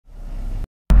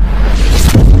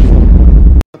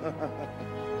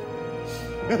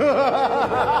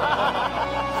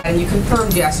And you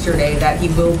confirmed yesterday that he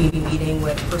will be meeting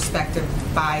with prospective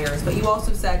buyers, but you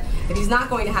also said that he's not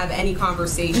going to have any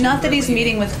conversation. Not that he's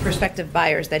meeting with prospective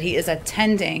buyers, that he is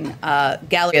attending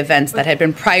gallery events that had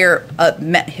been prior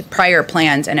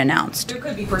planned and announced. There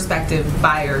could be prospective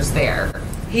buyers there.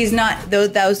 He's not,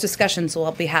 those discussions will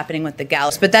be happening with the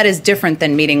galleries, but that is different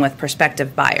than meeting with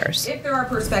prospective buyers. If there are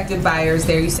prospective buyers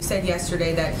there, you said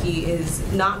yesterday that he is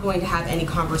not going to have any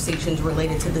conversations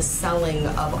related to the selling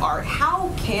of art.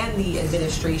 How can the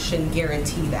administration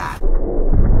guarantee that?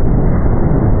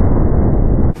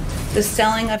 The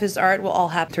selling of his art will all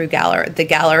happen through the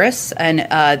gallerists, and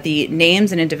the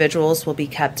names and individuals will be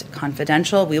kept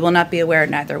confidential. We will not be aware,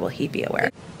 neither will he be aware.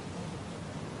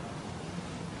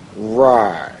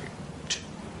 Right.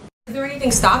 Is there anything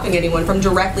stopping anyone from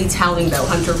directly telling, though,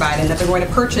 Hunter Biden that they're going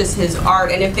to purchase his art,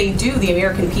 and if they do, the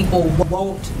American people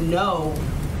won't know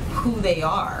who they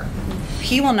are?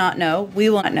 He will not know, we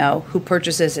will not know who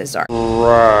purchases his art.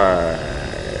 Right.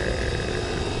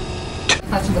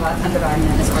 Questions about Hunter Biden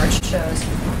and his art shows.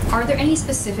 Are there any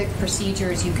specific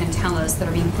procedures you can tell us that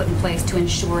are being put in place to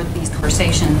ensure that these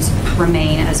conversations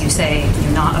remain, as you say,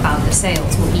 not about the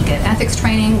sales? Will he get ethics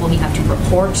training? Will he have to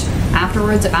report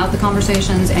afterwards about the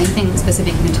conversations? Anything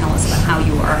specific you can tell us about how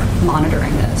you are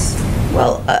monitoring this?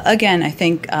 Well, again, I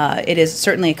think it is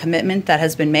certainly a commitment that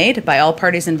has been made by all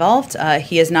parties involved.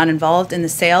 He is not involved in the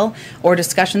sale or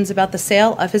discussions about the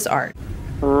sale of his art.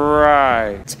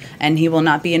 Right. And he will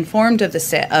not be informed of the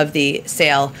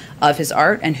sale of his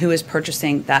art and who is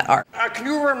purchasing that art. Can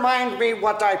you remind me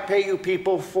what I pay you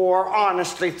people for?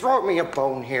 Honestly, throw me a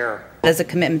bone here. That is a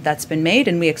commitment that's been made,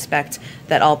 and we expect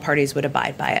that all parties would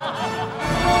abide by it.